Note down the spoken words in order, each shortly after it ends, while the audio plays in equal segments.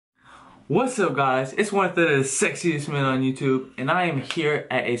What's up, guys? It's one of the sexiest men on YouTube, and I am here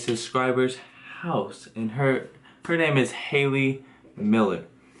at a subscriber's house, and her name is Hailey Miller,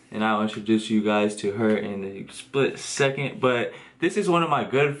 and I'll introduce you guys to her in a split second. But this is one of my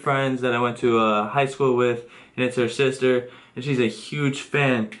good friends that I went to high school with, and it's her sister, and she's a huge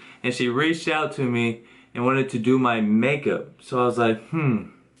fan, and she reached out to me and wanted to do my makeup. So I was like,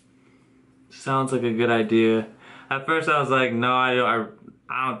 sounds like a good idea. At first I was like, no, I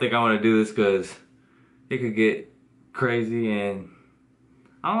don't think I want to do this because it could get crazy and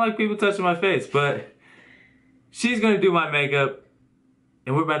I don't like people touching my face. But she's going to do my makeup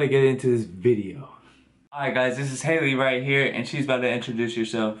and we're about to get into this video. Alright guys, this is Hailey right here, and she's about to introduce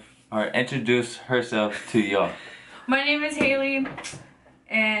herself to y'all. My name is Hailey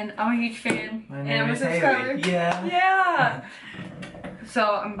and I'm a huge fan. My name and I'm a is subscriber. Hailey. Yeah. Yeah. So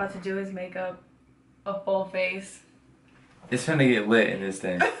I'm about to do his makeup, a full face. It's finna get lit in this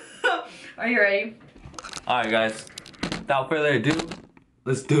thing. Are you ready? Alright guys, without further ado,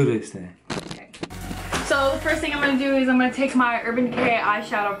 let's do this thing. Okay. So the first thing I'm gonna do is I'm gonna take my Urban Decay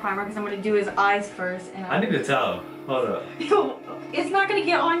eyeshadow primer because I'm gonna do his eyes first. And I need a towel. Hold up. It's not gonna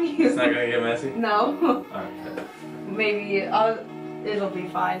get on you. It's not gonna get messy? No. Alright. Maybe it'll be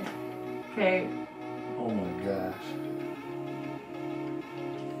fine. Okay. Oh my gosh.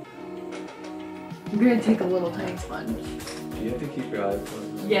 I'm gonna take a little tiny sponge. You have to keep your eyes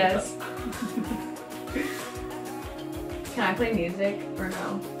closed. Yes. Can I play music or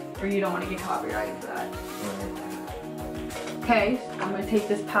no? Or you don't want to get copyrighted for that? Okay, so I'm gonna take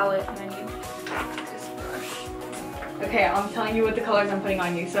this palette and I need this brush. Okay, I'm telling you what the colors I'm putting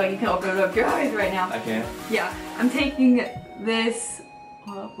on you so you can open up your eyes right now. I can? Yeah, I'm taking this.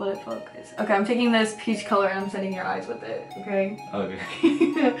 Hold up, let it focus. Okay, I'm taking this peach color and I'm setting your eyes with it, okay? Okay.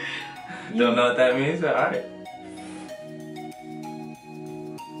 Don't know what that means, but alright.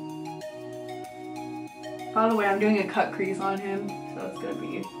 By the way, I'm doing a cut crease on him, so it's gonna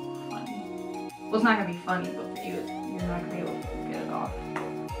be funny. Well, it's not gonna be funny, but for you, you're not gonna be able to get it off.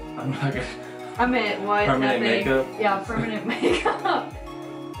 I'm not gonna... I meant, what? Permanent makeup? Yeah, permanent makeup.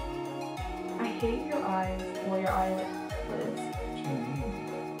 I hate your eyes. Well, your eyelids.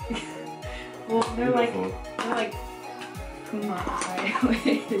 Well, they're like Puma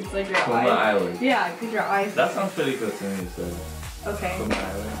eyelids. Like your Puma eyelids. Yeah, because your eyes. That sounds pretty good to me, so. Okay. Puma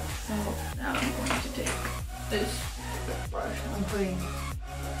eyelids. So now I'm going to take this brush. I'm putting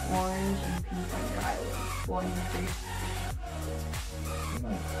orange and pink on your eyelids. Well, on your face.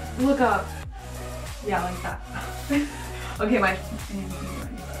 Look up. Yeah, like that. Okay, my hands are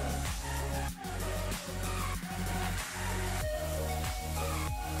running.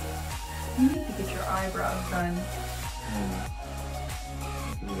 You need to get your eyebrows done.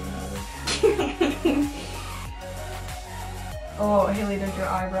 Oh, Hailey does your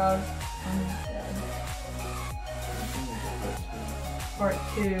eyebrows. Part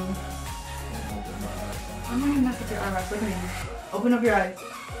 2. I'm not gonna mess up your eyebrows. Look at me. Open up your eyes.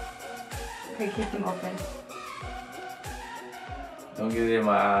 Okay, keep them open. Don't get it in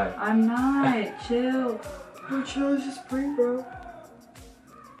my eye. I'm not. Chill. Bro, chill. It's just free, bro.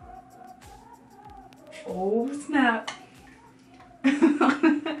 Oh, snap.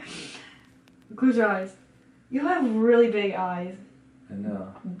 Close your eyes. You have really big eyes. I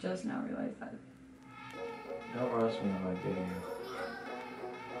know. I just now realized that. Don't roast me on my video.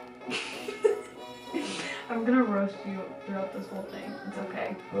 I'm gonna roast you throughout this whole thing. It's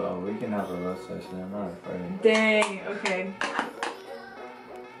okay. Well, we can have a roast session. I'm not afraid. Dang, okay.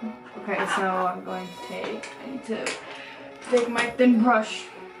 Okay, so I'm going to I need to take my thin brush.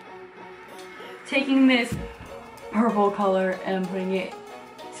 Taking this purple color and I'm putting it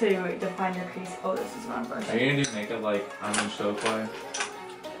to define your crease. Oh, this is wrong brush. Are you gonna do makeup like I'm in show choir?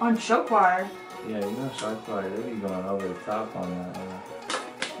 On show choir? Yeah, you know show choir, they be going over the top on that.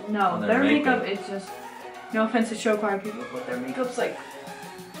 No, on their makeup is just, no offense to show choir people, but their makeup's like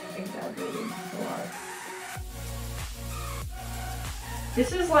exaggerated a lot.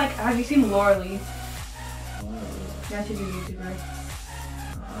 This is like, have you seen Laura Lee? Yeah, she's a YouTuber.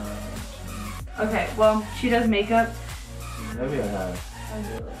 Okay, well, she does makeup. Maybe I have.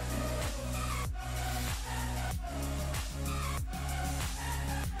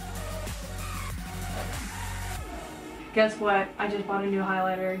 Guess what? I just bought a new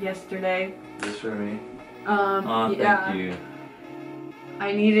highlighter yesterday. This for me? Yeah. Thank you.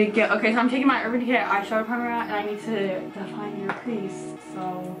 I need to get, okay, so I'm taking my Urban Decay eyeshadow primer out and I need to define your crease,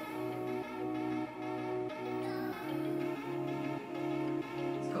 so.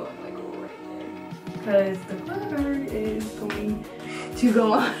 It's going like right there. Because the glitter is going to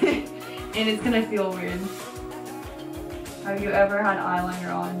go on and it's gonna feel weird. Have you ever had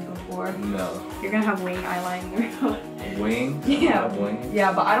eyeliner on before? No. You're gonna have wing eyeliner. Wing? Yeah. Wing?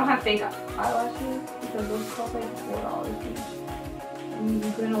 Yeah, but I don't have fake eyelashes because those cost like $4 each. And you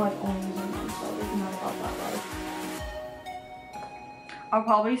can put in like orange and them, so it's not about that life. I'll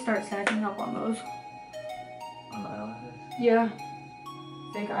probably start snatching up on those. On eyelashes? Yeah.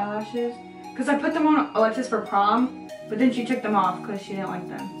 Fake eyelashes. Because I put them on Alexis for prom, but then she took them off because she didn't like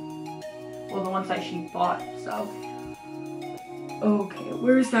them. Well, the ones that she bought, so. Okay,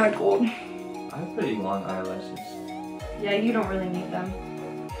 where's that gold? I have pretty long eyelashes. Yeah, you don't really need them.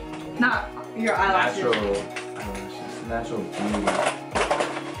 Not your eyelashes. Natural eyelashes. Natural beauty.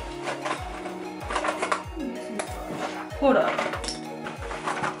 Hold up.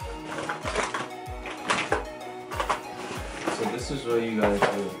 So this is what you guys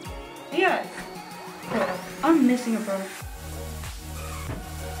do. Yes. Hold up. I'm missing a brush.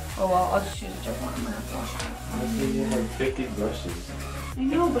 Oh well, I'll just use a different one. I'm gonna have to wash it. Honestly, you have like 50 brushes. I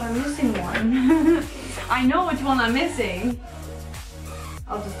know, but I'm missing one. I know which one I'm missing.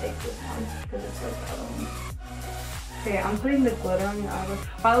 I'll just take this one because it's like the other one. Okay, I'm putting the glitter on your eyebrow.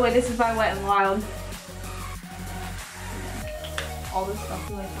 By the way, this is by Wet n Wild. All this stuff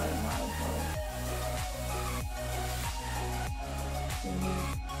is like Wet n Wild.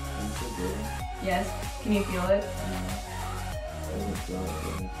 Yes. Can you feel it?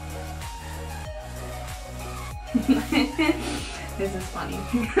 This is funny.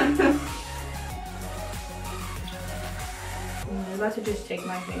 I'm about to just take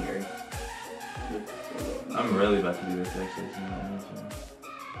my finger. I'm really about to do this actually.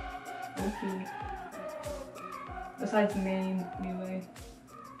 Okay. Besides me anyway.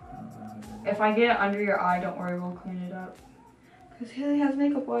 If I get it under your eye, don't worry, we'll clean it up. Because Hailey has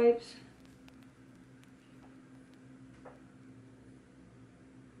makeup wipes.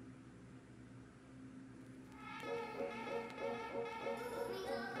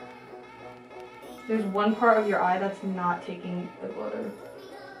 There's one part of your eye that's not taking the glitter.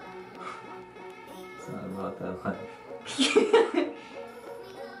 It's not about that life.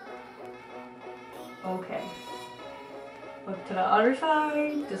 Okay. Look to the other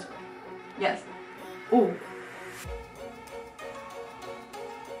side. This way. Yes. Ooh.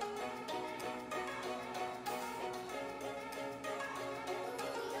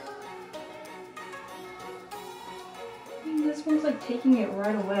 This one's like taking it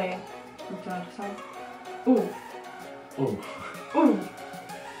right away. Look to the other side. Ooh. Ooh. Ooh.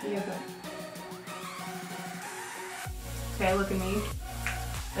 Yeah, good. Okay, look at me.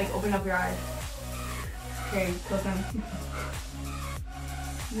 Like, open up your eyes. Okay, close them.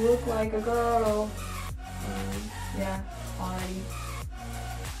 You look like a girl. Yeah, already.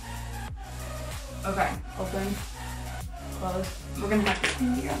 Okay, open, close. We're gonna have to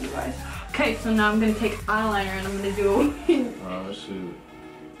clean your under eyes. Okay, so now I'm gonna take eyeliner and I'm gonna do. Oh shoot.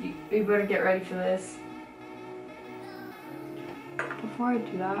 You better get ready for this. Before I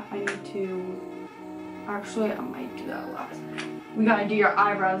do that, I need to. Actually, I might do that last. We gotta do your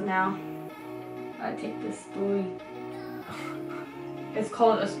eyebrows now. Gotta take this spoolie. It's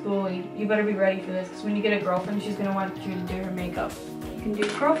called a spoolie. You better be ready for this, because when you get a girlfriend, she's gonna want you to do her makeup. You can do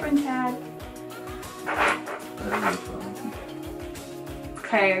girlfriend tag. That'd be fun.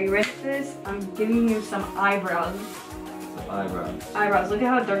 Okay, are you ready for this? I'm giving you some eyebrows. Some eyebrows. Eyebrows. Look at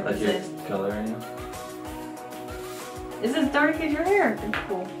how dark Like this your is. color right now? It's as dark as your hair. It's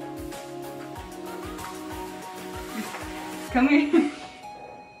cool. Come here.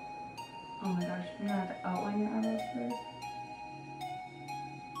 Oh my gosh, you're gonna have to outline your eyebrows first.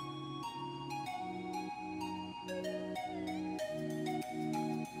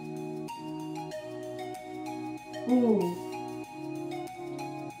 Ooh.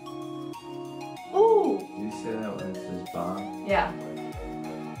 Ooh. Did you say that when it says bomb? Yeah.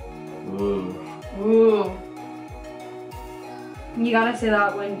 Ooh. Ooh. You gotta say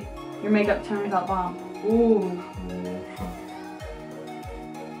that when your makeup turns out bomb. Ooh.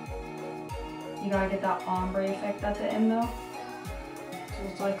 You gotta get that ombre effect at the end though. So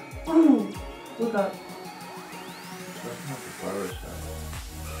it's like, ooh. Look up. That's not the barbershop.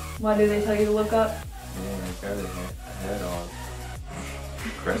 Why do they tell you to look up? Yeah, I got a head on.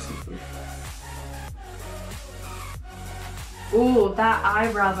 Aggressively. Ooh, that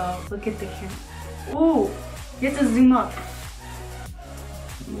eyebrow though. Look at the camera. Ooh. You have to zoom up.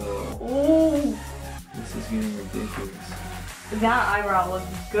 Whoa. Ooh. This is getting ridiculous. That eyebrow looks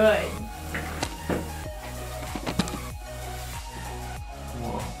good.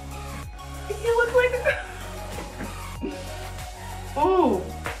 Whoa. You look like a Ooh.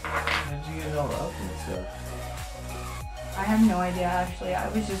 How'd you get it all up and stuff? I have no idea actually. I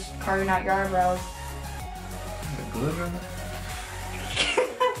was just carving out your eyebrows. The glitter?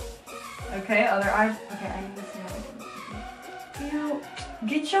 Okay, other eyes. Okay, I need to see how. Ew.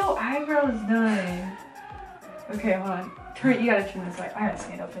 Get your eyebrows done. Okay, hold on. You gotta turn this way. I gotta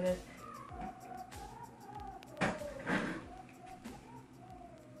stand up for this.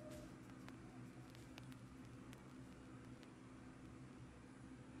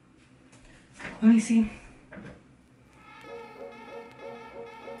 Let me see.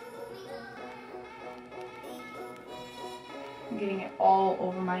 I'm getting it all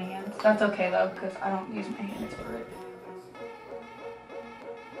over my hands. That's okay though, because I don't use my hands for it.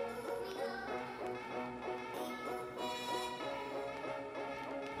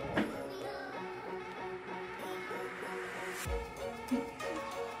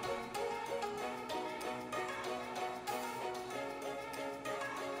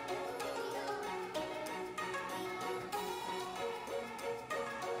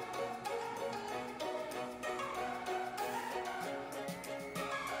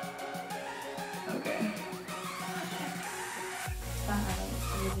 Okay. That looks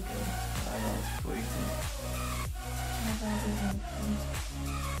really good. Eyebrows flaky.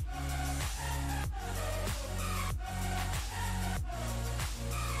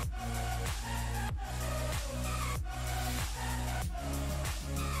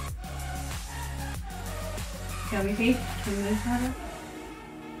 Can we see? Can we this one?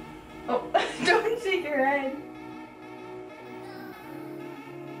 Oh, don't shake your head.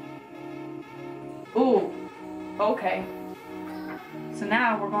 Ooh, okay. So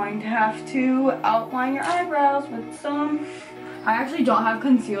now we're going to have to outline your eyebrows with some... I actually don't have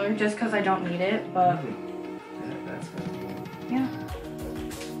concealer just because I don't need it, but... Yeah, that's good. Yeah.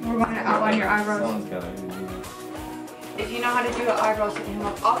 We're going to outline your eyebrows. Someone's got it. If you know how to do the eyebrows, hit him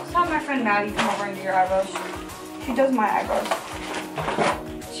up. I'll just have my friend Maddie come over and do your eyebrows. She does my eyebrows.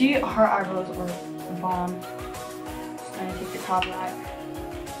 Her eyebrows are bomb. Just gonna take the top of that.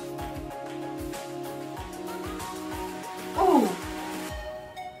 Ooh!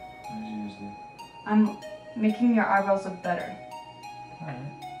 What did you do? I'm making your eyebrows look better. Alright.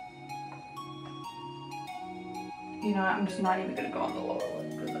 You know what? I'm just not even gonna go on the lower one.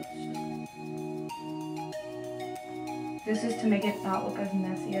 This is to make it not look as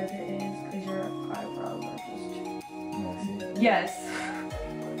messy as it is, because your eyebrows are just... Messy? Yes.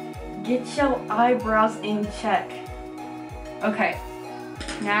 Get your eyebrows in check. Okay.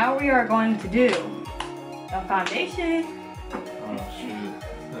 Now we are going to do the foundation. Oh shoot.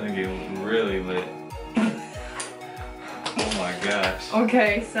 It's gonna get really lit. Oh my gosh.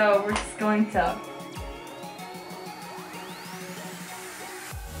 Okay, so we're just going to...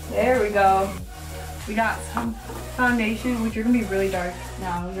 There we go. We got some foundation, which you're gonna be really dark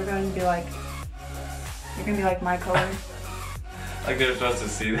now. You're gonna be like my color. Like they're supposed to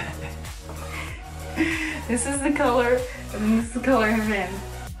see that. This is the color, and then this is the color of him.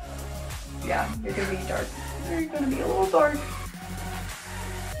 Yeah, you're gonna be dark. You're gonna be a little dark.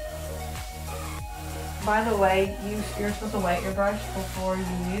 By the way, you're supposed to wet your brush before you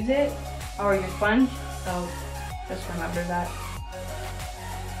use it, or your sponge, so just remember that.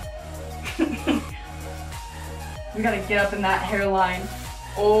 We gotta get up in that hairline.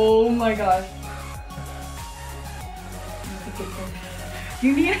 Oh my gosh.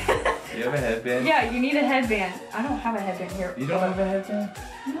 You need... You have a headband? Yeah, you need a headband. I don't have a headband here. You don't have a headband?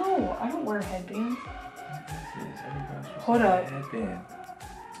 No, I don't wear headbands. Hold up. Headband.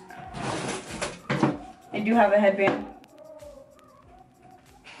 I do have a headband.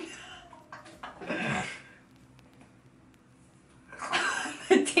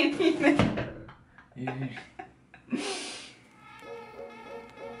 It didn't even...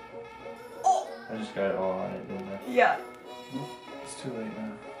 Oh! I just got it all on it, didn't I? Yeah. It's too late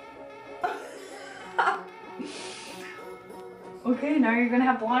now. Okay, now you're gonna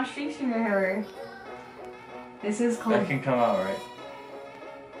have blonde streaks in your hair. This is called... That can come out, right?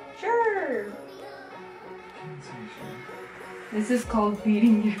 Sure. Can't say sure. This is called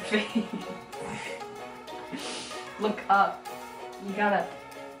beating your face. Look up. You gotta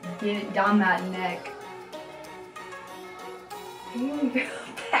get it down that neck.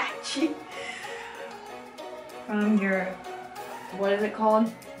 Patchy. From your, what is it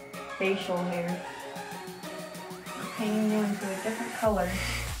called? Facial hair. Painting you into a different color.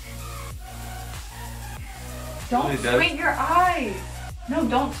 Don't Really squint your eyes. No,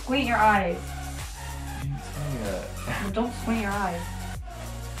 don't squint your eyes. You didn't tell me that. No, don't squint your eyes.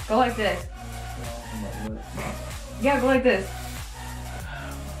 Go like this. Oh, my lip. Yeah, go like this.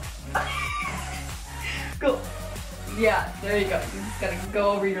 Go. Yeah, there you go. You just gotta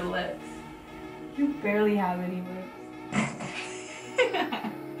go over your lips. You barely have any lips.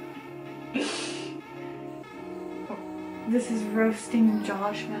 This is roasting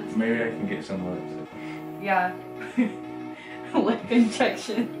Josh, man. Maybe I can get some lips. Yeah. Lip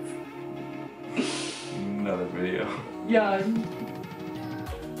injections. Another video. Yeah.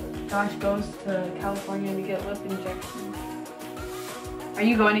 Josh goes to California to get lip injections. Are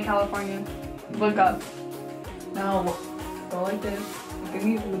you going to California? Look up. No. Go like this. Look at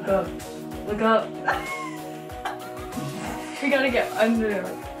me. Look up. Look up. We gotta get under.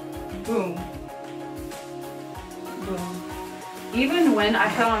 Boom. Boom. Even when I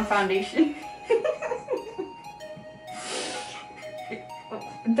put on foundation.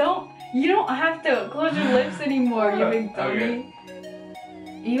 You don't have to close your lips anymore, you big dummy.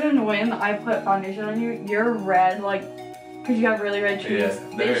 Okay. Even when I put foundation on you, you're red, like, because you have really red cheeks.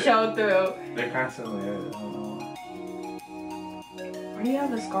 Yeah, they show through. They're constantly red, I don't know why. Why do you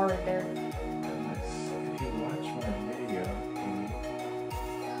have a scar right there? If you watch my video,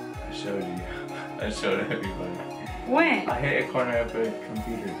 I showed you. I showed everybody. When? I hit a corner of a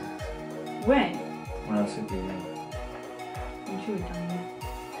computer. When? When I was super young. You should have done that.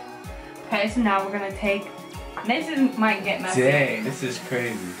 Okay, so now we're gonna take. Might get messy. Dang, this is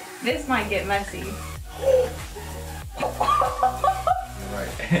crazy. This might get messy. You're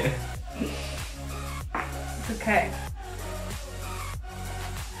right. It's okay.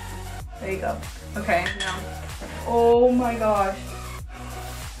 There you go. Okay, now. Oh my gosh.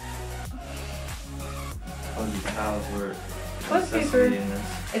 Oh, these towels were. Clothes paper.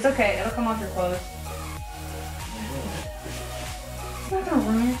 It's okay. It'll come off your clothes. It's not gonna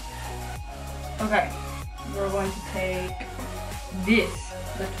ruin it. Okay, we're going to take this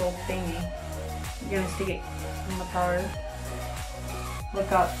little thingy. You're gonna stick it in the powder.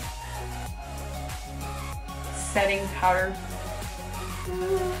 Look up. Setting powder.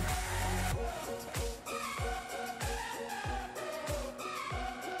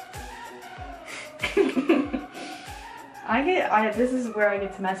 This is where I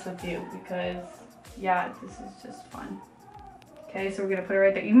get to mess with you because, yeah, this is just fun. Okay, so we're gonna put it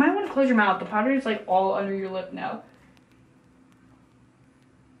right there. You might want to close your mouth. The powder is like all under your lip now.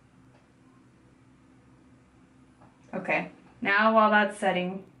 Okay, now while that's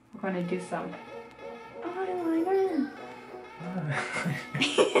setting, we're gonna do some eyeliner.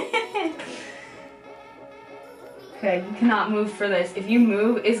 Okay, you cannot move for this. If you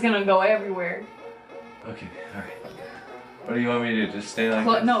move, it's gonna go everywhere. Okay, alright. What do you want me to do? Just stay like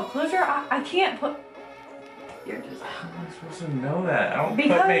this? No, close your eye. I can't put... You're just... How am I supposed to know that? I don't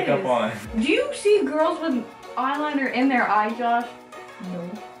put makeup on. Do you see girls with eyeliner in their eye, Josh? No.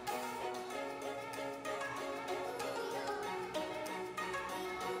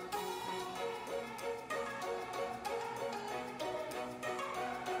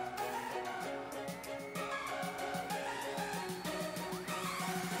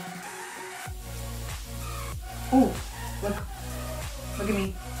 Ooh, look at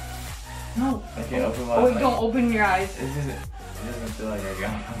me. No. I can't open my eyes. Oh wait, don't open your eyes. It doesn't feel like I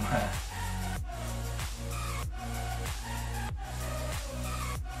got open my eyes.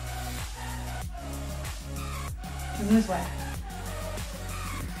 This way.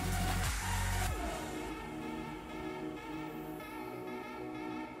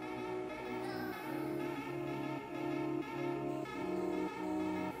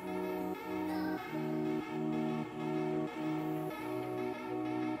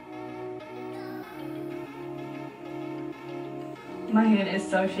 My hand is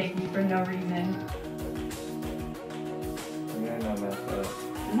so shaky for no reason. You're not messed up.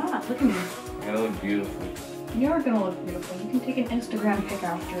 I'm not. Look at me. You gotta look beautiful. You are gonna look beautiful. You can take an Instagram pic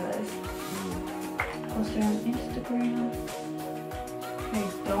after this. Post it on Instagram. Okay,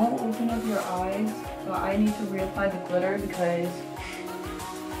 don't open up your eyes. So I need to reapply the glitter because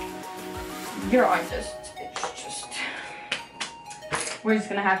your eye it's just. We're just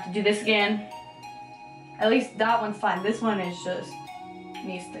gonna have to do this again. At least that one's fine. This one is just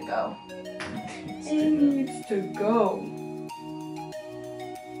needs to go. It needs to go.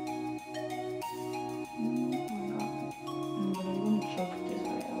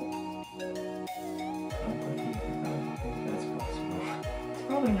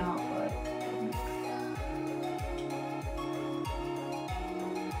 Probably not, but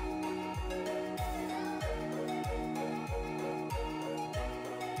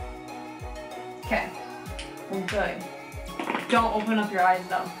okay, we're good. Don't open up your eyes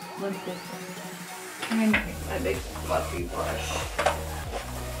though. Look this way. And a big fluffy brush.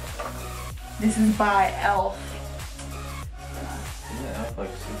 This is by Elf. Isn't Elf like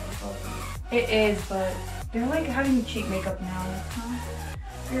super fluffy? It is, but they're like having cheap makeup now. It's not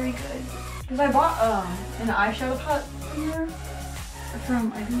very good. Because I bought an eyeshadow palette from there.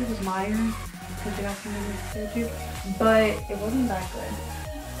 From, I think it was Meyer. because they got some good there too. But it wasn't that good.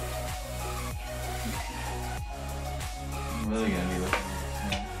 I'm really gonna be looking at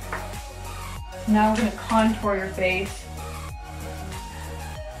this. Now we're gonna contour your face.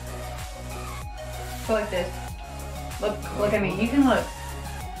 Go like this. Look at me. You can look.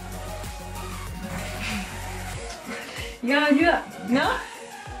 You gotta do that. No?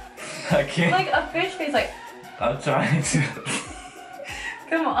 I can't. Like a fish face, like. I'm trying to.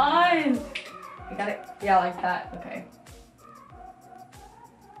 Come on. You got it? Yeah, like that. Okay.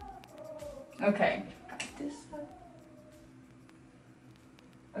 Okay. This side.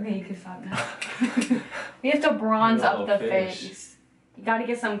 Okay, you can stop now. We have to bronze up the face. You gotta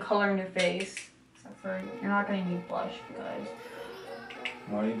get some color in your face. Except for, you're not gonna need blush because.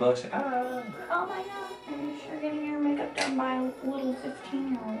 I'm already blushing. Oh my god, you're getting your makeup done by a little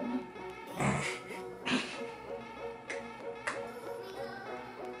 15-year-old.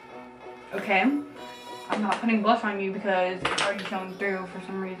 Okay, I'm not putting blush on you because it's already showing through for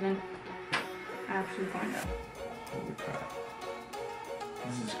some reason. I actually find out. Holy crap.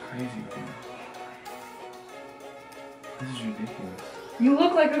 This is crazy, man. This is ridiculous. You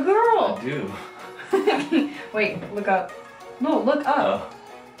look like a girl! I do. Wait, look up. No, look up. Oh.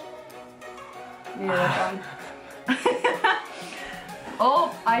 Yeah, look on.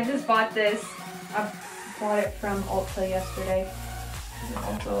 Oh, I just bought this. I bought it from Ulta yesterday. Is it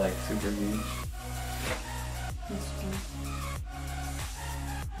also like super huge?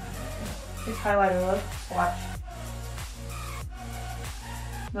 It's highlighter, look. Watch.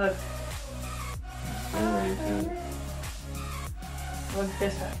 Look. Really good. Look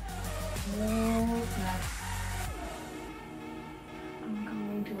this way. Oh, snap. I'm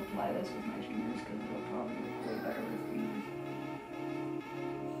going to apply this with my fingers because it'll probably look way better with me.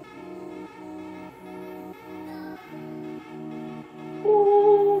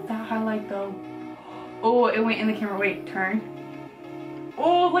 Ooh, that highlight though. Oh, it went in the camera. Wait, turn.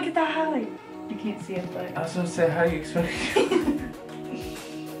 Oh, look at that highlight. You can't see it, but. I was gonna say, how do you expect it?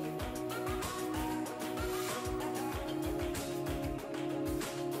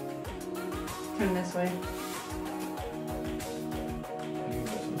 Turn this way. You can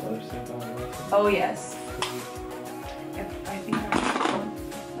put some lipstick on it. Oh, yes. Yep, I think that's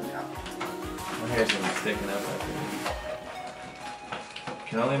My hair's gonna be sticking up, I think.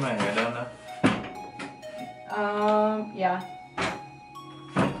 Can I lay my hair down now? Yeah.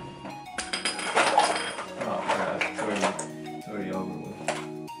 Oh crap, it's already over with.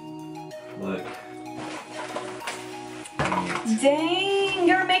 Look. Dang,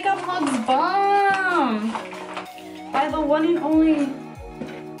 your makeup looks bomb! By the one and only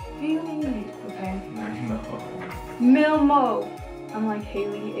Hailey. Okay. No. Milmo. I'm like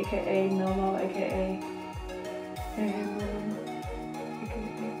Hailey, aka Milmo, aka Milmo.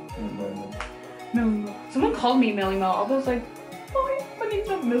 Someone called me Millie Mo. I was like, oh, my name's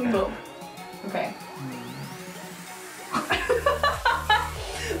not Millie Mo. Okay.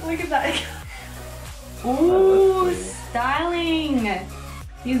 Look at that. Ooh, styling.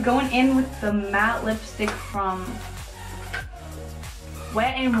 He's going in with the matte lipstick from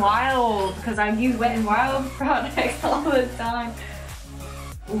Wet n Wild because I use Wet n Wild products all the time.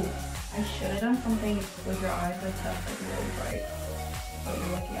 Ooh, I should have done something with your eyes like that, like really bright. But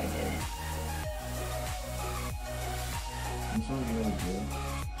you're lucky I didn't. That's what you gotta do.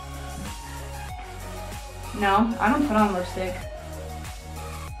 No, I don't put on lipstick.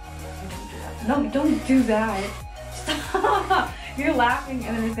 No, don't do that. Stop! You're laughing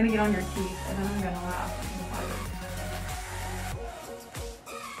and then it's gonna get on your teeth and then I'm gonna laugh.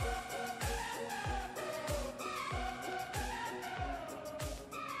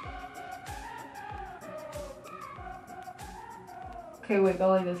 Okay, wait, go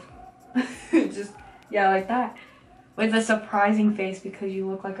like this. Just, yeah, like that. With a surprising face because you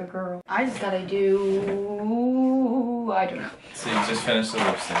look like a girl. I just gotta do, I don't know. So you just finished the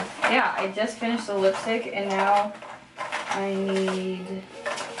lipstick? Yeah, I just finished the lipstick and now I need...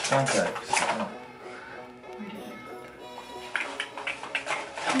 Contacts. Oh. Where did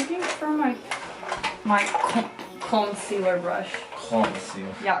I? Looking for my concealer brush.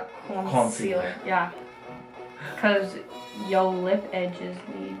 Concealer. Yeah, concealer. Yeah. Cause yo lip edges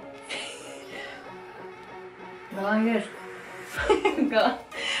need. Go like this. Go.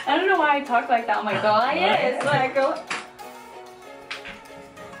 I don't know why I talk like that. I'm like, go like this. Like, go.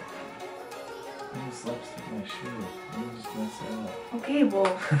 This lipstick in my shoe. You just mess it up. Okay, well,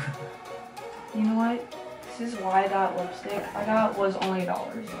 you know what? This is why that lipstick I got was only $1. So.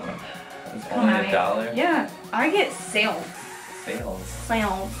 It's only $1? Yeah, I get sales. Sales.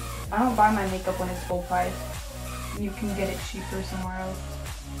 Sales. I don't buy my makeup when it's full price. You can get it cheaper somewhere else.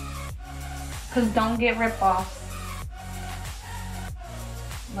 Cause don't get ripped off.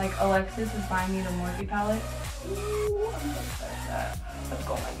 Like Alexis is buying me the Morphe palette. Ooh, I'm so excited for that. Let's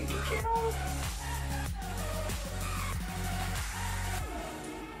go on my YouTube channel.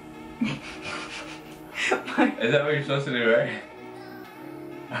 Is that what you're supposed to do, right?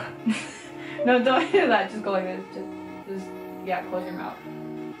 No, don't do that. Just go like this. Just, yeah, close your mouth.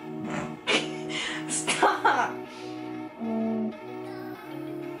 Stop.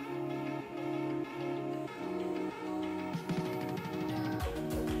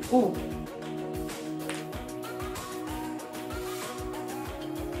 Ooh.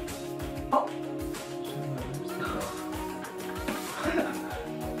 Oh.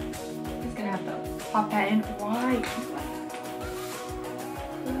 He's gonna have to pop that in. Why?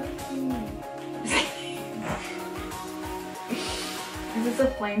 Is this a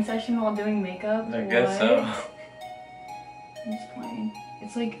playing session while doing makeup? I guess so. I'm just playing.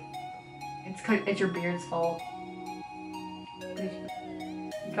 It's like, it's your beard's fault.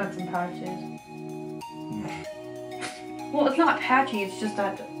 You got some patches. Well, it's not patchy, it's just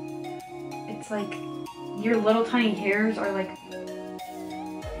that it's like your little tiny hairs are like,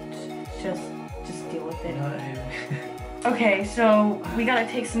 just deal with it. Okay, so we gotta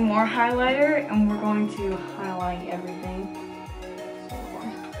take some more highlighter and we're going to highlight everything.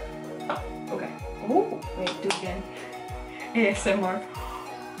 Okay. Oh, wait, do it again. ASMR.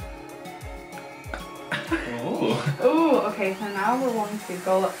 Ooh. Ooh, okay, so now we're going to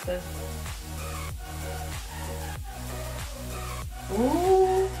go up this.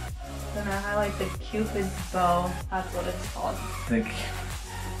 Ooh. Then I highlight the Cupid's bow. That's what it's called.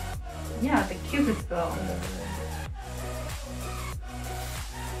 Yeah, the Cupid's bow.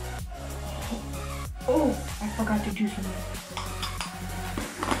 Oh, I forgot to do something.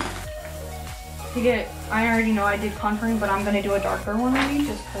 I already know I did contouring, but I'm gonna do a darker one maybe,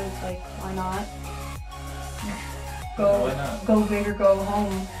 just cause like, why not? Go big or go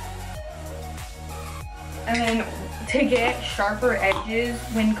home. And then to get sharper edges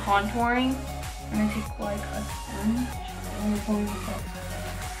when contouring, I'm gonna take like a sponge and we're going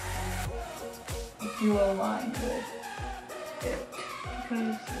to do a line with it.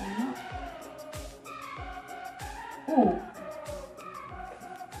 Because why not? Ooh.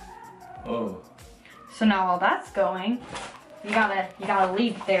 Oh. So now while that's going, you gotta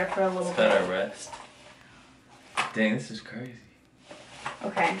leave it there for a little bit. Let our rest. Dang, this is crazy.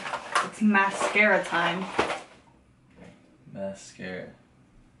 Okay, it's mascara time. Mascara.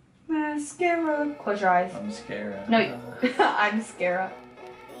 Mascara. Close your eyes. I'm scared. No, I'm scared.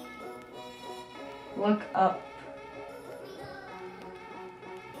 Look up.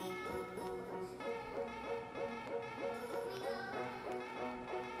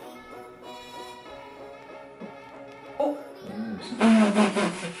 Oh.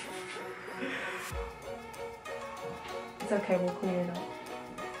 It's okay, we'll clean it up.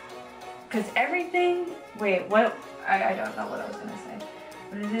 Cause everything, wait, what? I don't know what I was gonna say.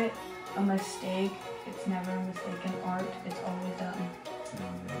 What is it? A mistake. It's never a mistake in art. It's always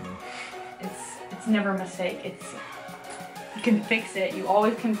it's never a mistake. It's, you can fix it. You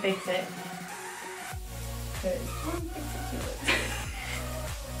always can fix it.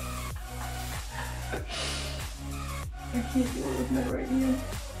 I can't do it with my right hand.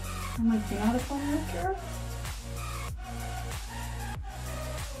 I'm like, do you know how to find mascara?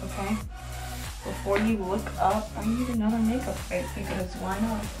 Okay. Before you look up, I need another makeup kit because why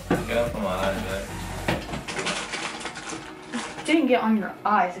not? I got it from my eyes, right? It didn't get on your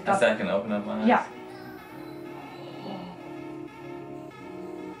eyes. It got. So I can open up my eyes? Yeah.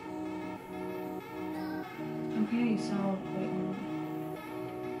 Okay, so wait.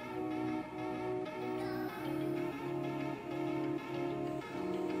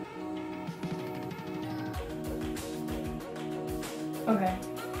 Okay.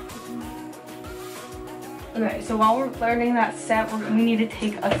 Okay, so while we're learning that set, we need to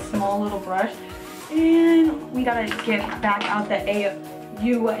take a small little brush and we gotta get back out the AU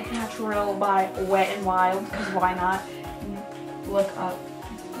Natural by Wet n Wild, because why not? Look up.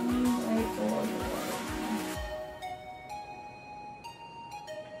 Right below your water.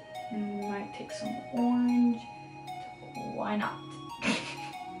 And we might take some orange. Why not?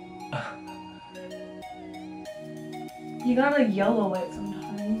 You gotta yellow it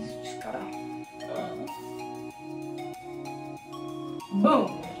sometimes. You just gotta.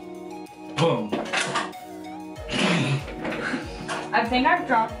 Boom. Boom. I think I've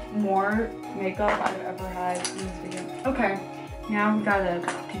dropped more makeup I've ever had in this video. Okay, now we gotta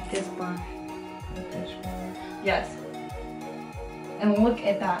take this brush. Yes. And look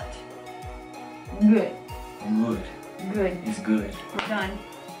at that. Good. Good. Good. It's good. We're done.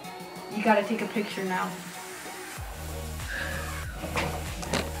 You gotta take a picture now.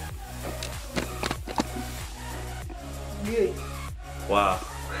 Good. Wow,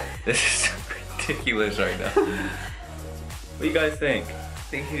 this is ridiculous right now. What do you guys think?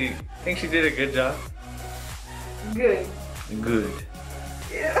 Think she did a good job? Good. Good.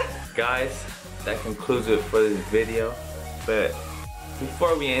 Yeah. Guys, that concludes it for this video. But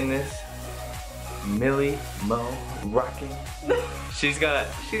before we end this, Millie Mo rocking. She's got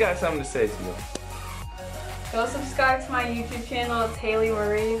something to say to you. Go subscribe to my YouTube channel. It's Hailey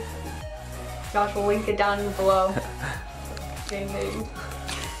Miller. Josh will link it down below. Dang, dang.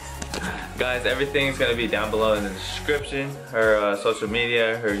 Guys, everything's gonna be down below in the description. Her social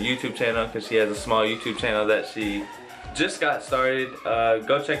media, her YouTube channel, because she has a small YouTube channel that she just got started.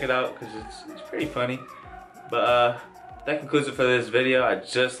 Go check it out because it's pretty funny. But that concludes it for this video. I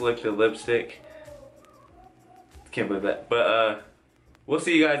just licked the lipstick. Can't believe that. But we'll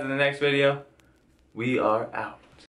see you guys in the next video. We are out.